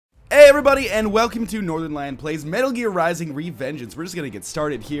Hey everybody, and welcome to Northernlion Plays Metal Gear Rising Revengeance. We're just gonna get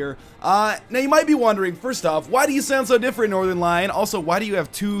started here. Now you might be wondering, first off, why do you sound so different, Northernlion? Also, why do you have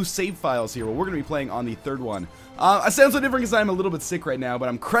two save files here? Well, we're gonna be playing on the third one. I sound so different because I'm a little bit sick right now, but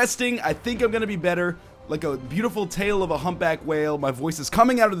I'm cresting. I think I'm gonna be better. Like a beautiful tale of a humpback whale, my voice is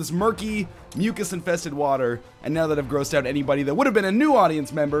coming out of this murky, mucus-infested water, and now that I've grossed out anybody that would have been a new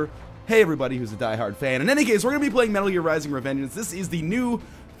audience member, hey everybody who's a diehard fan. In any case, we're gonna be playing Metal Gear Rising Revengeance. This is the new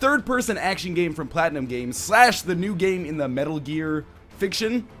third-person action game from Platinum Games, slash the new game in the Metal Gear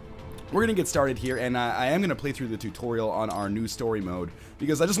fiction. We're gonna get started here, and I am gonna play through the tutorial on our new story mode,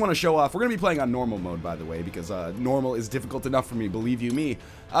 because I just want to show off. We're gonna be playing on normal mode, by the way, because normal is difficult enough for me, believe you me.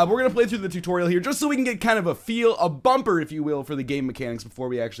 We're gonna play through the tutorial here, just so we can get kind of a feel, a bumper, if you will, for the game mechanics before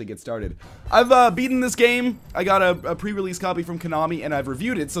we actually get started. I've beaten this game. I got a pre-release copy from Konami, and I've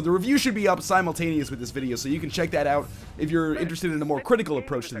reviewed it, so the review should be up simultaneous with this video, so you can check that out if you're interested in a more critical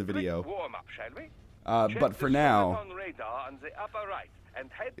approach to the video. But for now,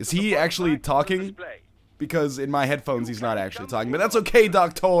 is he actually talking? Because in my headphones he's not actually talking, but that's okay,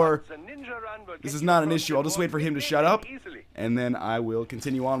 Doctor. This is not an issue. I'll just wait for him to shut up, and then I will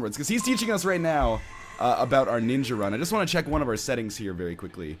continue onwards, because he's teaching us right now about our ninja run. I just want to check one of our settings here very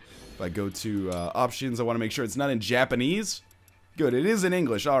quickly. If I go to options, I want to make sure it's not in Japanese. Good, it is in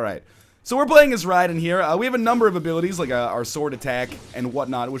English. Alright. So we're playing as Raiden here. We have a number of abilities, like our sword attack and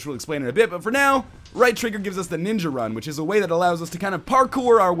whatnot, which we'll explain in a bit. But for now, right trigger gives us the ninja run, which is a way that allows us to kind of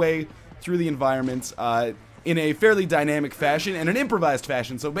parkour our way through the environment in a fairly dynamic fashion and an improvised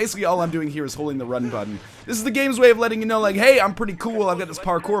fashion. So basically all I'm doing here is holding the run button. This is the game's way of letting you know, like, hey, I'm pretty cool, I've got this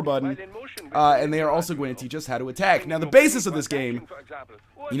parkour button. And they are also going to teach us how to attack. Now the basis of this game,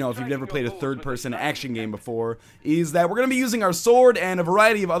 you know, if you've never played a third-person action game before, is that we're going to be using our sword and a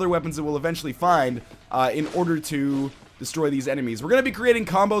variety of other weapons that we'll eventually find in order to destroy these enemies. We're going to be creating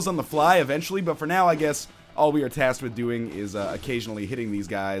combos on the fly eventually, but for now, I guess, all we are tasked with doing is occasionally hitting these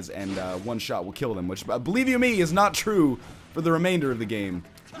guys, and one shot will kill them, which, believe you me, is not true for the remainder of the game.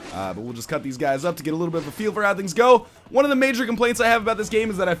 But we'll just cut these guys up to get a little bit of a feel for how things go. One of the major complaints I have about this game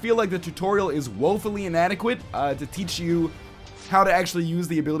is that I feel like the tutorial is woefully inadequate to teach you how to actually use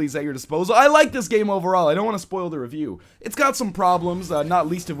the abilities at your disposal. I like this game overall. I don't want to spoil the review. It's got some problems, not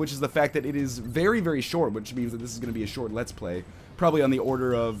least of which is the fact that it is very, very short, which means that this is going to be a short Let's Play. Probably on the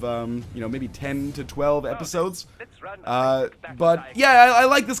order of, you know, maybe 10 to 12 episodes. But, yeah, I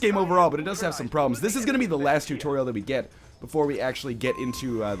like this game overall, but it does have some problems. This is going to be the last tutorial that we get before we actually get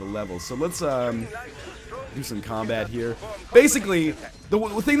into the levels. So let's do some combat here. Basically, the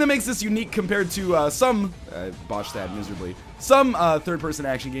thing that makes this unique compared to some, botched that miserably, some third-person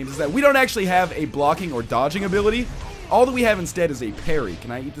action games is that we don't actually have a blocking or dodging ability. All that we have instead is a parry. Can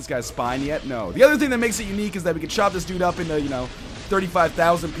I eat this guy's spine yet? No. The other thing that makes it unique is that we can chop this dude up into, you know,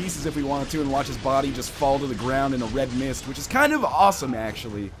 35,000 pieces if we wanted to, and watch his body just fall to the ground in a red mist, which is kind of awesome,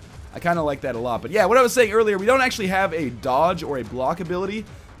 actually. I kind of like that a lot. But yeah, what I was saying earlier, we don't actually have a dodge or a block ability.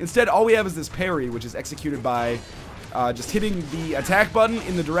 Instead, all we have is this parry, which is executed by just hitting the attack button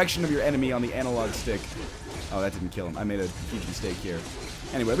in the direction of your enemy on the analog stick. Oh, that didn't kill him. I made a huge mistake here.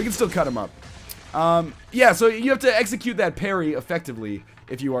 Anyway, we can still cut him up. Yeah, so you have to execute that parry effectively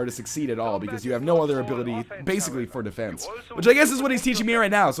if you are to succeed at all, because you have no other ability, basically, for defense. Which I guess is what he's teaching me right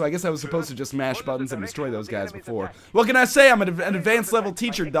now, so I guess I was supposed to just mash buttons and destroy those guys before. What can I say? I'm an advanced level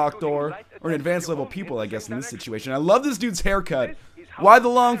teacher, Doctor. Or an advanced level pupil, I guess, in this situation. I love this dude's haircut. Why the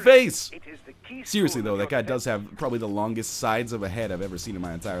long face? Seriously, though, that guy does have probably the longest sides of a head I've ever seen in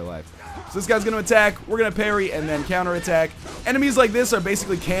my entire life. So this guy's going to attack, we're going to parry, and then counter-attack. Enemies like this are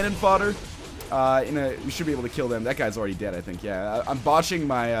basically cannon fodder. We should be able to kill them. That guy's already dead, I think, yeah. I'm botching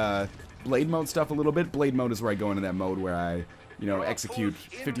my blade mode stuff a little bit. Blade mode is where I go into that mode where I, you know, execute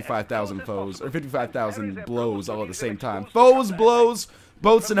 55,000 foes, or 55,000 blows all at the same time. Foes, blows,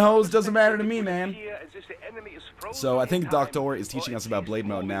 boats and hoes, doesn't matter to me, man. So I think Doctor is teaching us about blade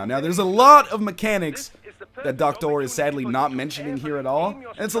mode now. Now, there's a lot of mechanics that Doctor is sadly not mentioning here at all.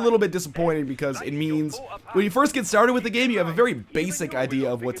 And it's a little bit disappointing because it means when you first get started with the game, you have a very basic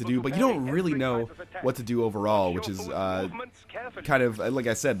idea of what to do, but you don't really know what to do overall, which is kind of, like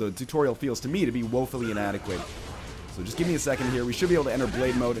I said, the tutorial feels to me to be woefully inadequate. So just give me a second here. We should be able to enter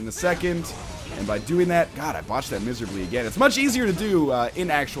blade mode in a second. And by doing that, God, I botched that miserably again. It's much easier to do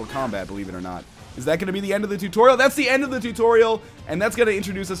in actual combat, believe it or not. Is that going to be the end of the tutorial? That's the end of the tutorial, and that's going to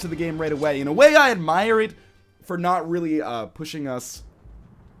introduce us to the game right away. In a way, I admire it for not really pushing us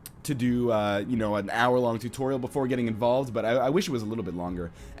to do, you know, an hour-long tutorial before getting involved, but I wish it was a little bit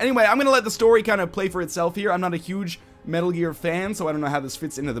longer. Anyway, I'm going to let the story kind of play for itself here. I'm not a huge Metal Gear fan, so I don't know how this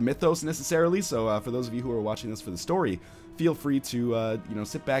fits into the mythos necessarily. So for those of you who are watching this for the story, feel free to, you know,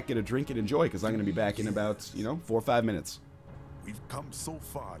 sit back, get a drink, and enjoy, because I'm going to be back in about, you know, 4 or 5 minutes. We've come so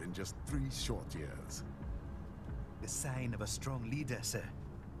far in just 3 short years. The sign of a strong leader, sir.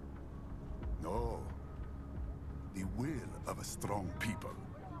 No. The will of a strong people.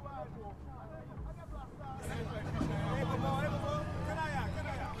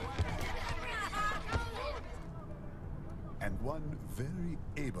 And one very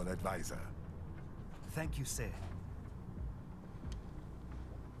able advisor. Thank you, sir.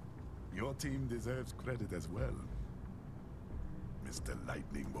 Your team deserves credit as well, Mr.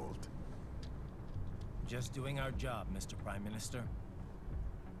 Lightning Bolt. Just doing our job, Mr. Prime Minister.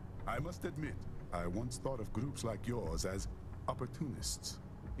 I must admit, I once thought of groups like yours as opportunists,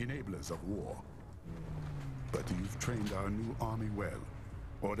 enablers of war. But you've trained our new army well.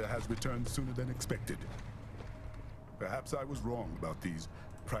 Order has returned sooner than expected. Perhaps I was wrong about these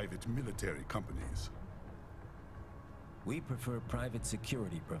private military companies. We prefer private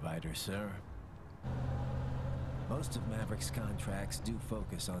security providers, sir. Most of Maverick's contracts do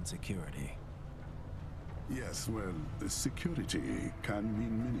focus on security. Yes, well, security can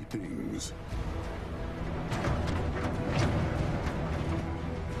mean many things.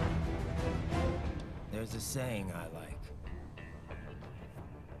 There's a saying I like.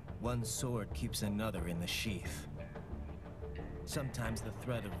 One sword keeps another in the sheath. Sometimes the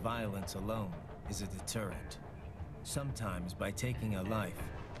threat of violence alone is a deterrent. Sometimes by taking a life,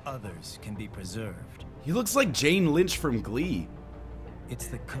 others can be preserved. He looks like Jane Lynch from Glee. It's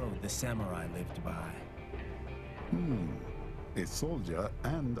the code the samurai lived by. A soldier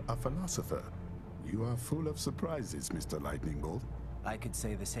and a philosopher. You are full of surprises, Mr. Lightning Bolt. I could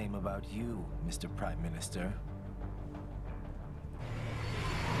say the same about you, Mr. Prime Minister.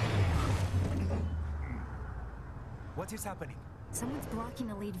 What is happening? Someone's blocking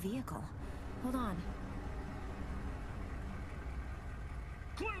the lead vehicle. Hold on.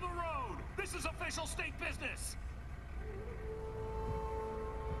 Clear the road! This is official state business!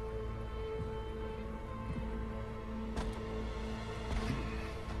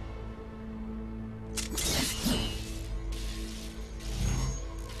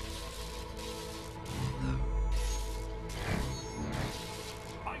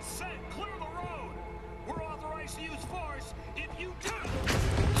 I said clear the road! We're authorized to use force if you do!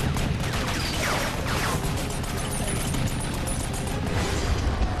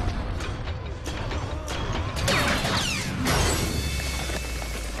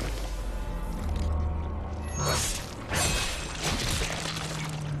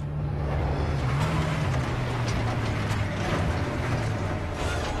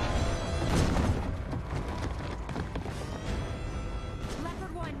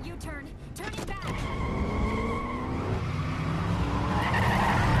 Leopard 1, U-turn. Turning back.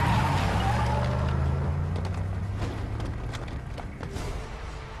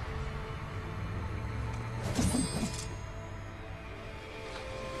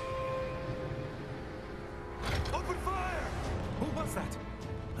 Open fire! Who was that?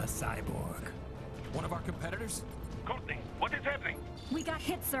 A cyborg. One of our competitors? Courtney, what is happening? We got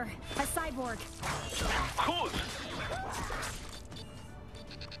hit, sir. A cyborg. Who's?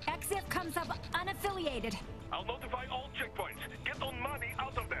 XF comes up unaffiliated. I'll notify all checkpoints. Get on money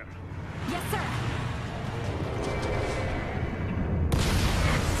out of there. Yes, sir.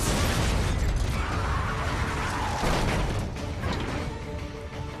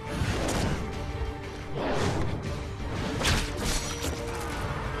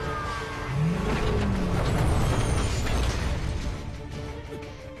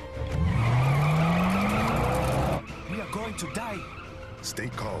 We are going to die. Stay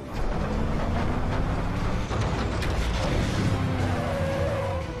calm.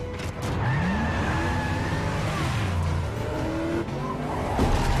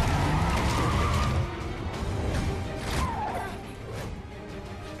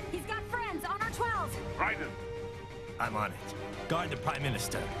 He's got friends on our 12. Raiden, I'm on it. Guard the Prime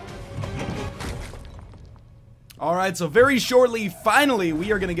Minister. Alright, so very shortly, finally,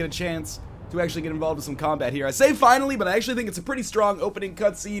 we are going to get a chance to actually get involved in some combat here. I say finally, but I actually think it's a pretty strong opening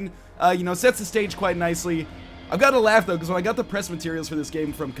cutscene. You know, sets the stage quite nicely. I've got to laugh, though, because when I got the press materials for this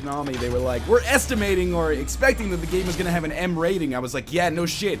game from Konami, they were like, we're estimating or expecting that the game is going to have an M rating. I was like, yeah, no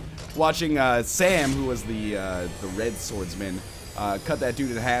shit. Watching Sam, who was the red swordsman, cut that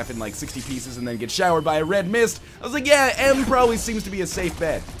dude in half in like 60 pieces and then get showered by a red mist. I was like, yeah, M probably seems to be a safe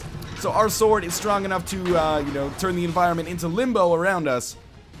bet. So our sword is strong enough to, you know, turn the environment into limbo around us.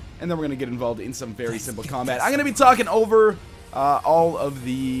 And then we're going to get involved in some very simple combat. I'm going to be talking over all of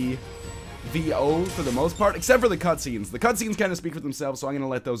the VO for the most part, except for the cutscenes. The cutscenes kind of speak for themselves, so I'm going to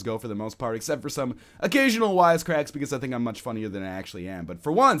let those go for the most part, except for some occasional wisecracks because I think I'm much funnier than I actually am. But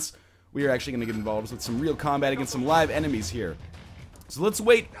for once, we are actually going to get involved with some real combat against some live enemies here. So let's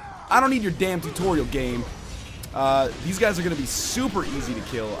wait. I don't need your damn tutorial game. These guys are going to be super easy to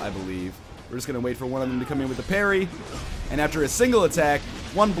kill, I believe. We're just going to wait for one of them to come in with the parry. And after a single attack,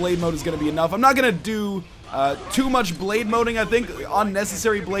 one blade mode is going to be enough. I'm not going to do too much blade moding, I think,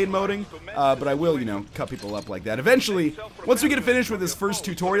 unnecessary blade moding, but I will, you know, cut people up like that. Eventually, once we get finished with this first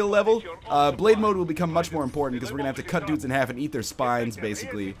tutorial level, blade mode will become much more important because we're going to have to cut dudes in half and eat their spines,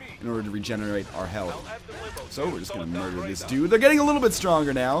 basically, in order to regenerate our health. So we're just going to murder this dude. They're getting a little bit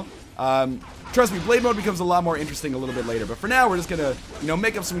stronger now. Trust me, blade mode becomes a lot more interesting a little bit later, but for now, we're just going to, you know,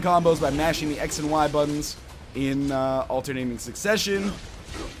 make up some combos by mashing the X and Y buttons in alternating succession.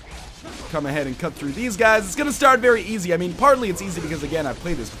 Come ahead and cut through these guys. It's going to start very easy. I mean, partly it's easy because, again, I've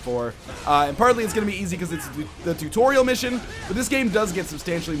played this before. And partly it's going to be easy because it's the tutorial mission. But this game does get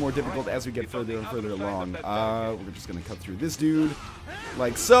substantially more difficult as we get further and further along. We're just going to cut through this dude.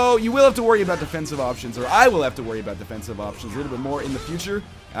 Like so. You will have to worry about defensive options, or I will have to worry about defensive options a little bit more in the future.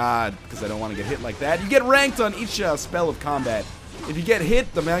 Because I don't want to get hit like that. You get ranked on each spell of combat. If you get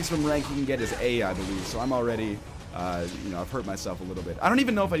hit, the maximum rank you can get is A, I believe. So I'm already... you know, I've hurt myself a little bit. I don't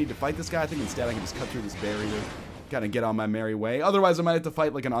even know if I need to fight this guy. I think instead I can just cut through this barrier, kind of get on my merry way. Otherwise, I might have to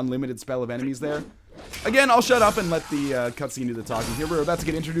fight like an unlimited spell of enemies there. Again, I'll shut up and let the cutscene do the talking here. We're about to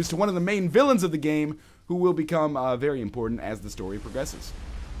get introduced to one of the main villains of the game, who will become very important as the story progresses.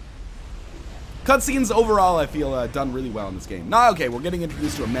 Cutscenes overall, I feel, done really well in this game. Now, okay, we're getting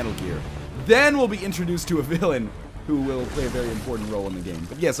introduced to a Metal Gear. Then we'll be introduced to a villain who will play a very important role in the game.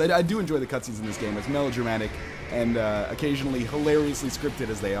 But yes, I do enjoy the cutscenes in this game, as melodramatic and occasionally hilariously scripted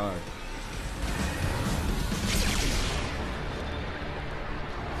as they are.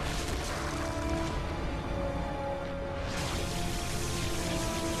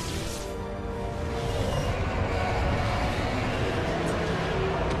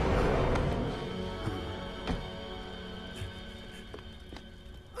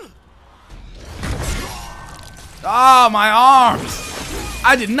 Ah, my arms!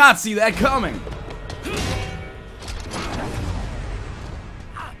 I did not see that coming!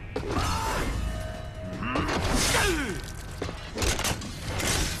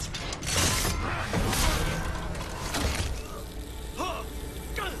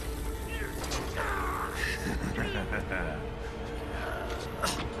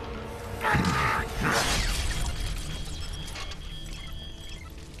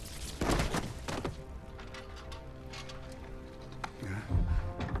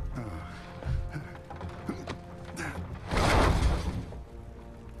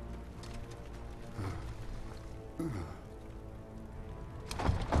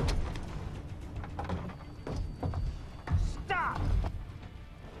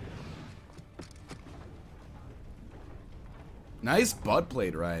 Nice butt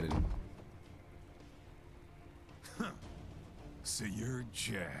plate, Raiden. So you're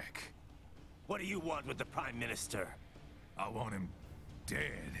Jack. What do you want with the Prime Minister? I want him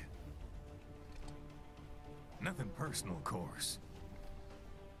dead. Nothing personal, of course.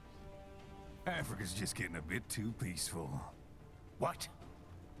 Africa's just getting a bit too peaceful. What?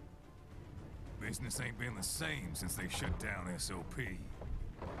 Business ain't been the same since they shut down SOP.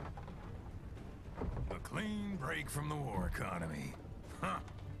 A clean break from the war economy. Huh.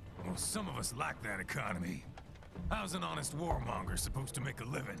 Well, some of us like that economy. How's an honest warmonger supposed to make a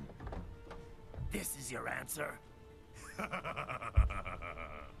living? This is your answer?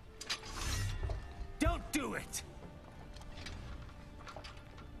 Don't do it!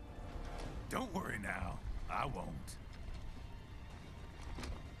 Don't worry now. I won't.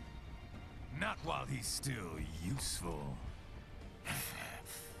 Not while he's still useful.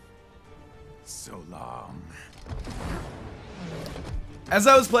 So long. As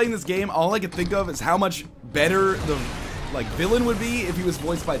I was playing this game, all I could think of is how much better the villain would be if he was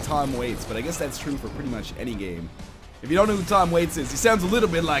voiced by Tom Waits, but I guess that's true for pretty much any game. If you don't know who Tom Waits is, he sounds a little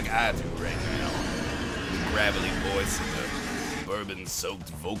bit like I do right now. The gravelly voice and the bourbon-soaked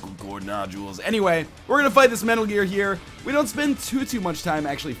vocal cord nodules. Anyway, we're gonna fight this Metal Gear here. We don't spend too much time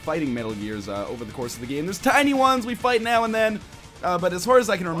actually fighting Metal Gears over the course of the game. There's tiny ones we fight now and then, but as far as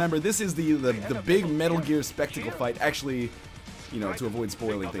I can remember, this is the big Metal Gear spectacle fight. Actually, you know, to avoid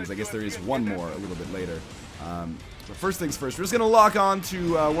spoiling things, I guess there is one more a little bit later. But first things first, we're just gonna lock on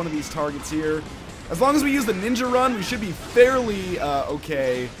to one of these targets here. As long as we use the ninja run, we should be fairly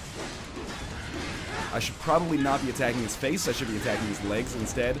okay I should probably not be attacking his face. I should be attacking his legs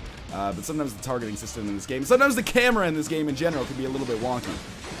instead. But sometimes the targeting system in this game, sometimes the camera in this game in general can be a little bit wonky.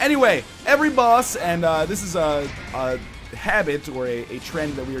 Anyway, every boss, and this is a habit or a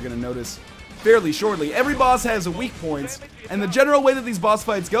trend that we are going to notice fairly shortly. Every boss has weak points, and the general way that these boss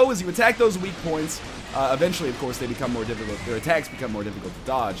fights go is you attack those weak points. Eventually, of course, they become more difficult. Their attacks become more difficult to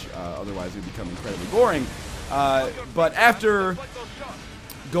dodge. Otherwise, they become incredibly boring. But after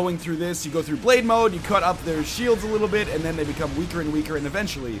going through this, you go through blade mode, you cut up their shields a little bit, and then they become weaker and weaker, and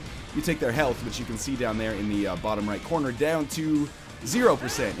eventually you take their health, which you can see down there in the bottom right corner, down to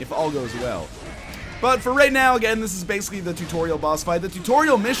 0% if all goes well. But for right now, again, this is basically the tutorial boss fight. The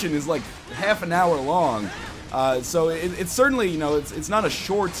tutorial mission is like half an hour long, so it's certainly, you know, it's not a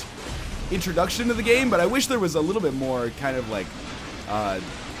short introduction to the game, but I wish there was a little bit more kind of like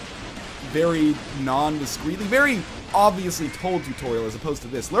very non-discreetly, very obviously told tutorial as opposed to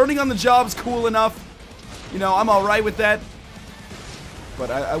this. Learning on the job's cool enough. You know, I'm alright with that.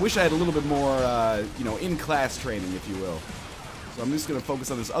 But I wish I had a little bit more, you know, in-class training, if you will. So I'm just going to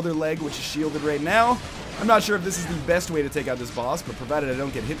focus on this other leg, which is shielded right now. I'm not sure if this is the best way to take out this boss, but provided I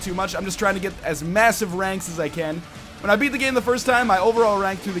don't get hit too much, I'm just trying to get as massive ranks as I can. When I beat the game the first time, my overall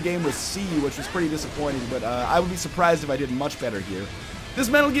rank through the game was C, which was pretty disappointing, but I would be surprised if I did much better here. This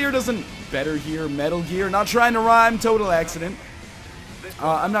Metal Gear doesn't... Better here, Metal Gear. Not trying to rhyme, total accident.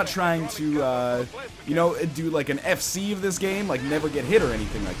 I'm not trying to, you know, do like an FC of this game, like never get hit or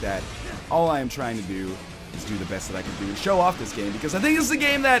anything like that. All I am trying to do is do the best that I can do and show off this game, because I think this is a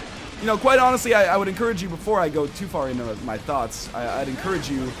game that, you know, quite honestly, I would encourage you, before I go too far into my thoughts, I'd encourage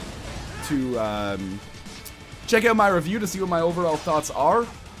you to check out my review to see what my overall thoughts are.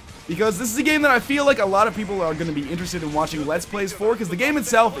 Because this is a game that I feel like a lot of people are going to be interested in watching Let's Plays for, because the game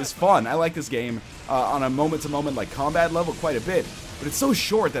itself is fun. I like this game on a moment-to-moment like combat level quite a bit, but it's so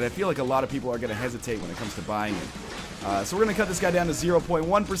short that I feel like a lot of people are going to hesitate when it comes to buying it. So we're going to cut this guy down to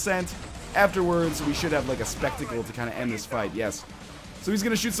 0.1%. Afterwards, we should have like a spectacle to kind of end this fight, yes. So he's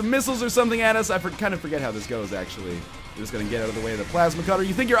going to shoot some missiles or something at us. I kind of forget how this goes, actually. You're just going to get out of the way of the plasma cutter.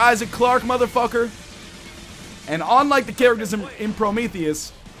 You think you're Isaac Clarke, motherfucker? And unlike the characters in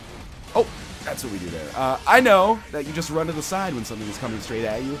Prometheus... Oh, that's what we do there. I know that you just run to the side when something is coming straight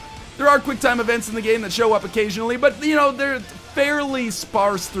at you. There are quick time events in the game that show up occasionally, but, you know, they're fairly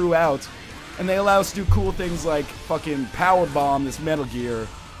sparse throughout. And they allow us to do cool things like fucking power bomb this Metal Gear,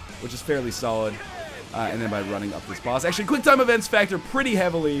 which is fairly solid. And then by running up this boss. Actually, quick time events factor pretty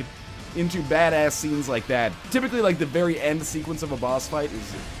heavily into badass scenes like that. Typically, like, the very end sequence of a boss fight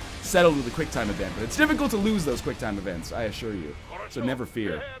is settled with a quick time event. But it's difficult to lose those quick time events, I assure you. So never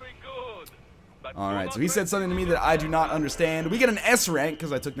fear. Alright, so he said something to me that I do not understand. We get an S rank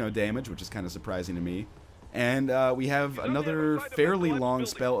because I took no damage, which is kind of surprising to me. And we have another fairly long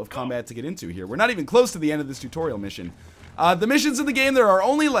spell of combat to get into here. We're not even close to the end of this tutorial mission. The missions in the game, there are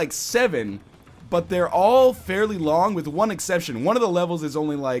only like 7, but they're all fairly long with one exception. One of the levels is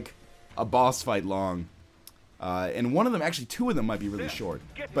only like a boss fight long. And one of them, actually 2 of them might be really short.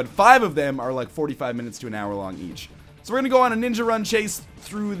 But 5 of them are like 45 minutes to an hour long each. So we're going to go on a ninja run chase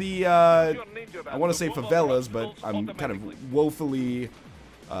through the, I want to say favelas, but I'm kind of woefully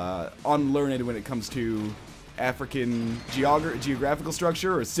unlearned when it comes to African geographical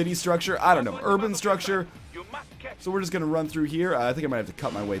structure or city structure. I don't know, urban structure. So we're just going to run through here. I think I might have to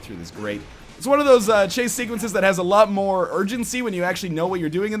cut my way through this grate. It's one of those chase sequences that has a lot more urgency when you actually know what you're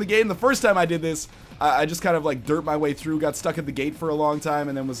doing in the game. The first time I did this, I just kind of like dirt my way through, got stuck at the gate for a long time,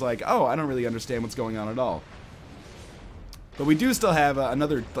 and then was like, oh, I don't really understand what's going on at all. But we do still have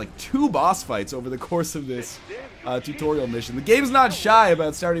another, like, 2 boss fights over the course of this tutorial mission. The game's not shy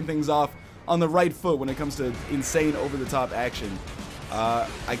about starting things off on the right foot when it comes to insane over-the-top action.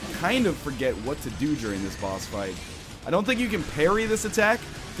 I kind of forget what to do during this boss fight. I don't think you can parry this attack.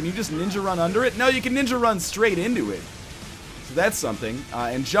 Can you just ninja run under it? No, you can ninja run straight into it. So that's something.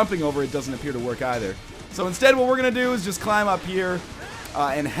 And jumping over it doesn't appear to work either. So instead what we're going to do is just climb up here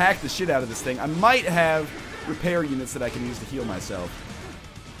and hack the shit out of this thing. I might have repair units that I can use to heal myself.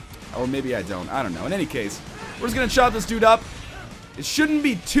 Or maybe I don't. I don't know. In any case, we're just going to chop this dude up. It shouldn't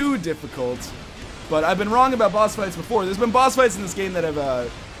be too difficult, but I've been wrong about boss fights before. There's been boss fights in this game that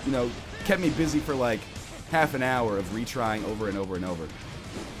have, you know, kept me busy for like half an hour of retrying over and over and over.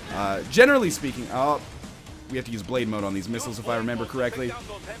 Generally speaking, we have to use blade mode on these missiles if I remember correctly.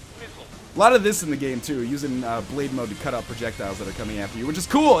 A lot of this in the game too, using blade mode to cut out projectiles that are coming after you, which is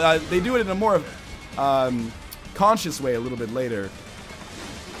cool. They do it in a more conscious way a little bit later.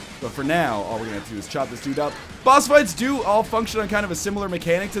 But for now, all we're going to do is chop this dude up. Boss fights do all function on kind of a similar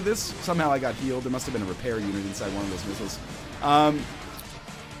mechanic to this. Somehow I got healed. There must have been a repair unit inside one of those missiles.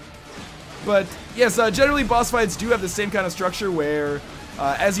 But yes, generally boss fights do have the same kind of structure where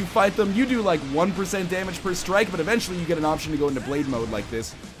as you fight them, you do like 1% damage per strike, but eventually you get an option to go into blade mode like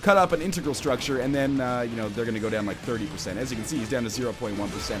this, cut up an integral structure, and then, you know, they're going to go down like 30%. As you can see, he's down to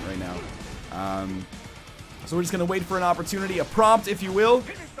 0.1% right now. So we're just going to wait for an opportunity, a prompt, if you will,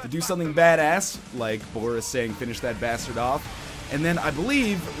 to do something badass, like Boris saying, finish that bastard off. And then I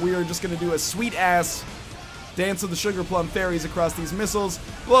believe we are just going to do a sweet-ass dance of the sugar plum fairies across these missiles,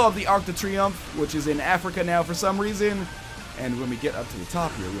 blow up the Arc de Triomphe, which is in Africa now for some reason. And when we get up to the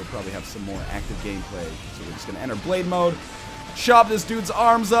top here, we'll probably have some more active gameplay. So we're just going to enter blade mode, chop this dude's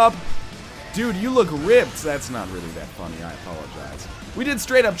arms up. Dude, you look ripped. That's not really that funny. I apologize. We did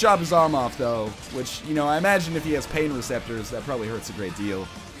straight up chop his arm off, though, which, you know, I imagine if he has pain receptors, that probably hurts a great deal.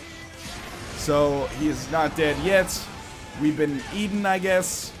 So he is not dead yet. We've been eaten, I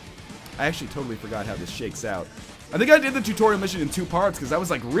guess. I actually totally forgot how this shakes out. I think I did the tutorial mission in 2 parts because I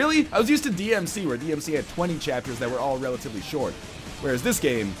was like, really? I was used to DMC, where DMC had 20 chapters that were all relatively short. Whereas this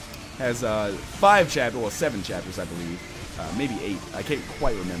game has 5 chapters, well, 7 chapters, I believe. Maybe 8. I can't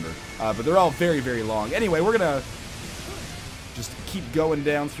quite remember. But they're all very, very long. Anyway, we're going to just keep going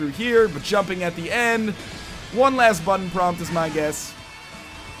down through here, but jumping at the end. One last button prompt is my guess.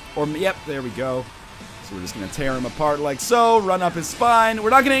 Or, yep, there we go. So we're just going to tear him apart like so, run up his spine.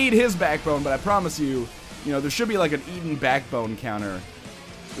 We're not going to eat his backbone, but I promise you, you know, there should be like an eaten backbone counter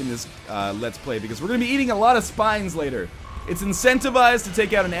in this Let's Play, because we're going to be eating a lot of spines later. It's incentivized to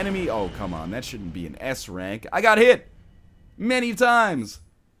take out an enemy. Oh, come on. That shouldn't be an S rank. I got hit many times.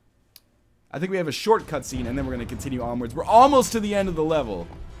 I think we have a short cutscene, and then we're going to continue onwards. We're almost to the end of the level,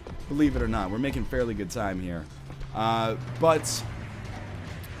 believe it or not. We're making fairly good time here. But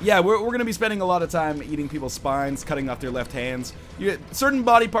yeah, we're going to be spending a lot of time eating people's spines, cutting off their left hands. Certain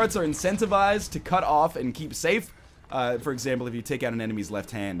body parts are incentivized to cut off and keep safe. For example, if you take out an enemy's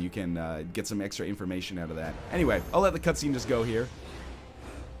left hand, you can get some extra information out of that. Anyway, I'll let the cutscene just go here.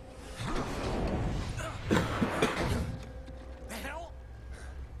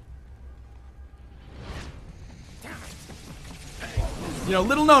 You know,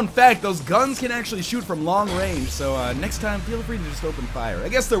 little known fact, those guns can actually shoot from long range, so next time, feel free to just open fire. I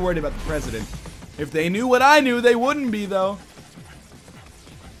guess they're worried about the president. If they knew what I knew, they wouldn't be, though.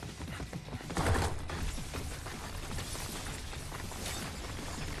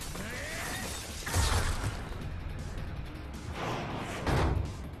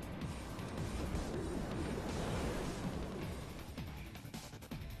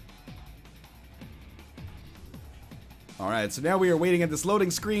 Alright, so now we are waiting at this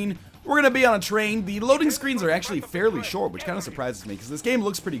loading screen. We're going to be on a train. The loading screens are actually fairly short, which kind of surprises me, because this game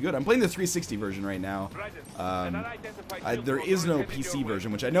looks pretty good. I'm playing the 360 version right now. There is no PC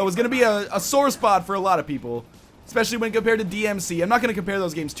version, which I know is going to be a sore spot for a lot of people, especially when compared to DMC. I'm not going to compare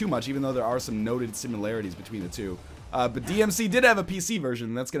those games too much, even though there are some noted similarities between the two. But DMC did have a PC version,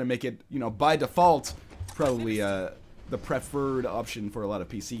 and that's going to make it, you know, by default, probably the preferred option for a lot of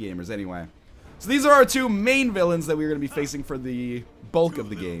PC gamers anyway. So these are our 2 main villains that we're going to be facing for the bulk of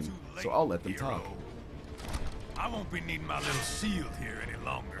the game. So I'll let them talk. I won't be needing my little shield here any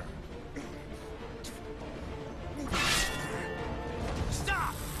longer.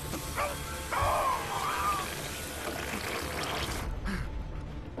 Stop!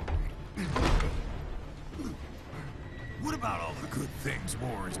 What about all the good things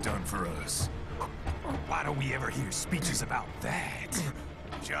war has done for us? Why don't we ever hear speeches about that?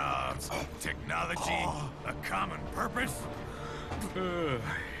 Jobs, technology, a common purpose?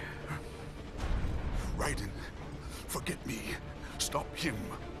 Raiden, forget me. Stop him.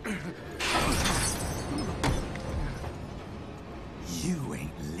 You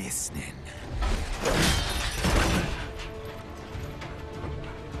ain't listening.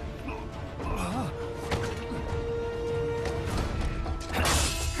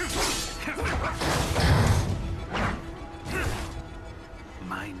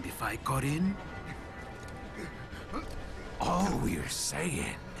 Mind if I got in? All we're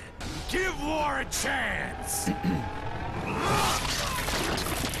saying, give war a chance!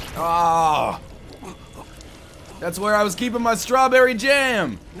 Ah, that's where I was keeping my strawberry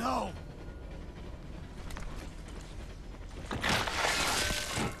jam. No!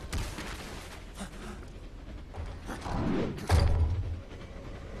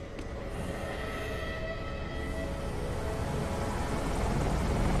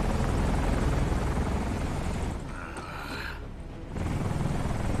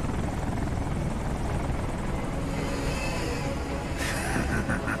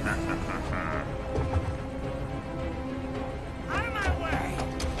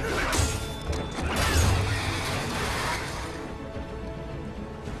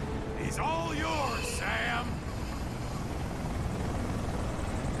 Is all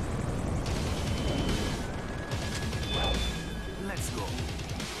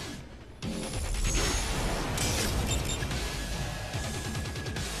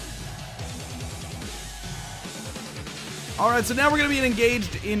Alright, so now we're going to be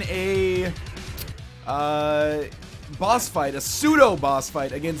engaged in a boss fight, a pseudo-boss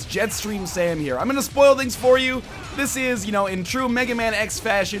fight against Jetstream Sam here. I'm going to spoil things for you. This is, you know, in true Mega Man X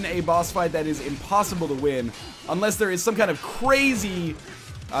fashion, a boss fight that is impossible to win unless there is some kind of crazy,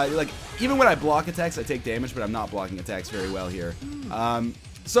 like, even when I block attacks, I take damage, but I'm not blocking attacks very well here.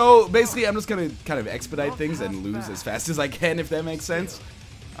 So basically, I'm just going to kind of expedite things and lose as fast as I can, if that makes sense.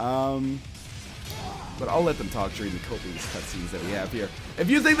 But I'll let them talk during the copious cutscenes that we have here. If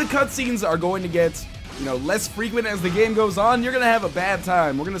you think the cutscenes are going to get, you know, less frequent as the game goes on, you're going to have a bad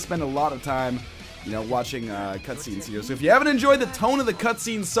time. We're going to spend a lot of time, you know, watching cutscenes here. So if you haven't enjoyed the tone of the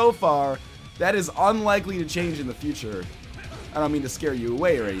cutscenes so far, that is unlikely to change in the future. I don't mean to scare you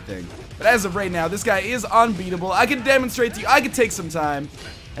away or anything. But as of right now, this guy is unbeatable. I can demonstrate to you, I can take some time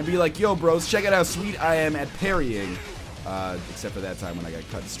and be like, yo bros, check out how sweet I am at parrying. Except for that time when I got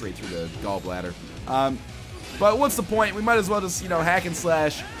cut straight through the gallbladder. But what's the point? We might as well just, you know, hack and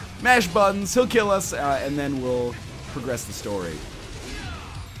slash, mash buttons, he'll kill us, and then we'll progress the story.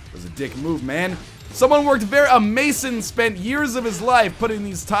 It was a dick move, man. Someone worked a mason spent years of his life putting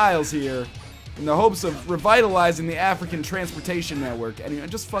these tiles here in the hopes of revitalizing the African transportation network. Anyway,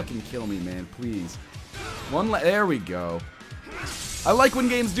 just fucking kill me, man, please. There we go. I like when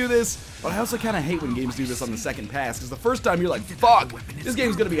games do this, but I also kind of hate when games do this on the second pass, because the first time you're like, fuck, this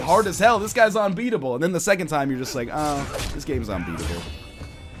game's gonna be hard as hell, this guy's unbeatable, and then the second time you're just like, oh, this game's unbeatable.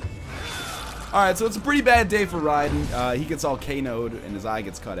 Alright, so it's a pretty bad day for Raiden. He gets all KO'd and his eye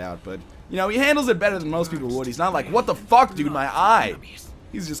gets cut out, but, you know, he handles it better than most people would. He's not like, what the fuck, dude, my eye?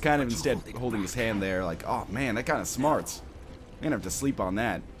 He's just kind of instead holding his hand there like, oh man, that kind of smarts. I'm gonna have to sleep on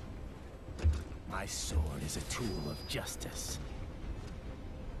that. My sword is a tool of justice.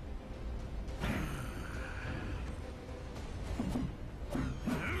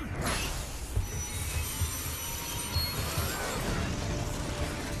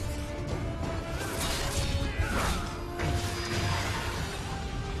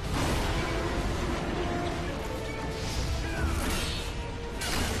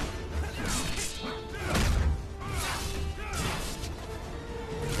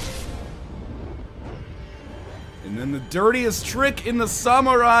 And then the dirtiest trick in the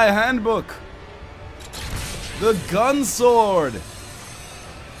Samurai Handbook. The gun sword.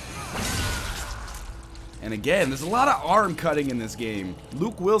 And again, there's a lot of arm cutting in this game.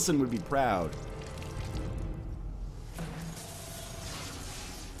 Luke Wilson would be proud.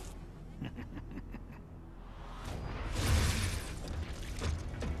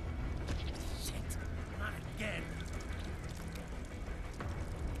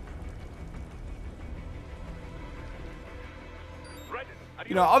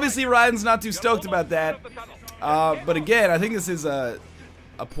 You know, obviously Raiden's not too stoked about that. But again, I think this is a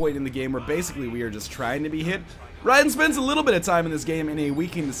point in the game where basically we are just trying to be hit. Raiden spends a little bit of time in this game in a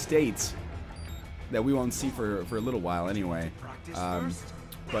weakened state that we won't see for a little while anyway.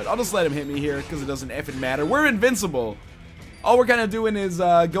 But I'll just let him hit me here because it doesn't effing matter. We're invincible. All we're kind of doing is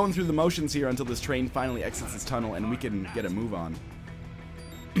going through the motions here until this train finally exits this tunnel and we can get a move on.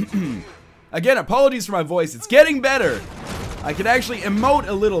 Again, apologies for my voice. It's getting better. I can actually emote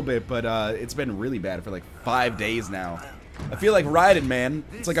a little bit, but it's been really bad for like 5 days now. I feel like Raiden, man.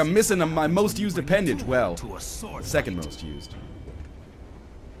 It's like I'm missing my most used appendage. Well, second most used.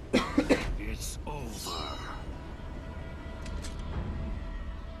 It's over.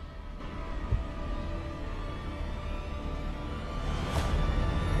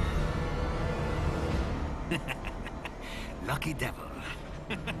 Lucky devil.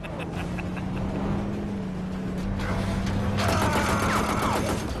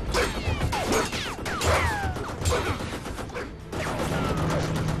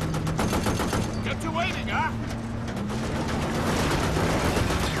 Get to waiting, huh?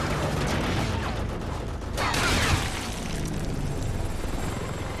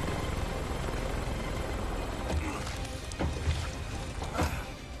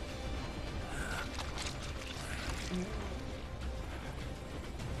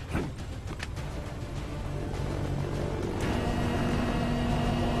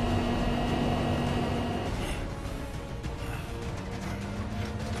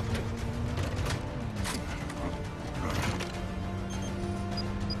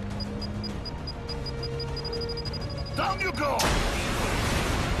 Down you go!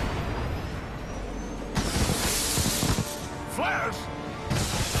 Flares!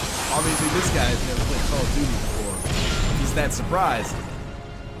 Obviously, this guy's never played Call of Duty before. He's that surprised.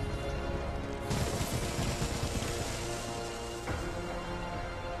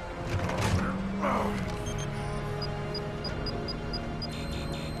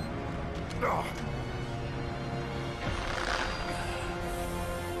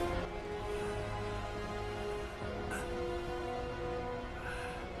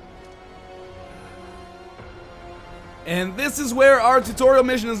 And this is where our tutorial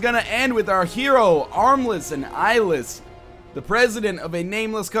mission is going to end, with our hero, armless and eyeless, the president of a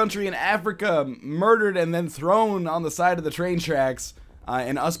nameless country in Africa, murdered and then thrown on the side of the train tracks,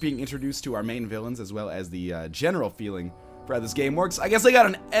 and us being introduced to our main villains, as well as the general feeling for how this game works. I guess I got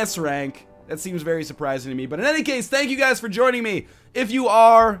an S rank. That seems very surprising to me. But in any case, thank you guys for joining me. If you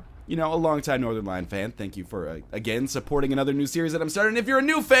are, you know, a longtime Northernlion fan, thank you for, again, supporting another new series that I'm starting. If you're a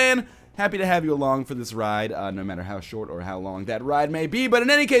new fan, happy to have you along for this ride, no matter how short or how long that ride may be. But in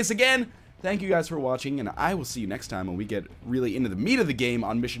any case, again, thank you guys for watching, and I will see you next time when we get really into the meat of the game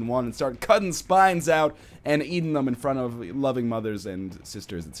on Mission 1 and start cutting spines out and eating them in front of loving mothers and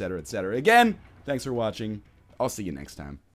sisters, etc., etc. Again, thanks for watching. I'll see you next time.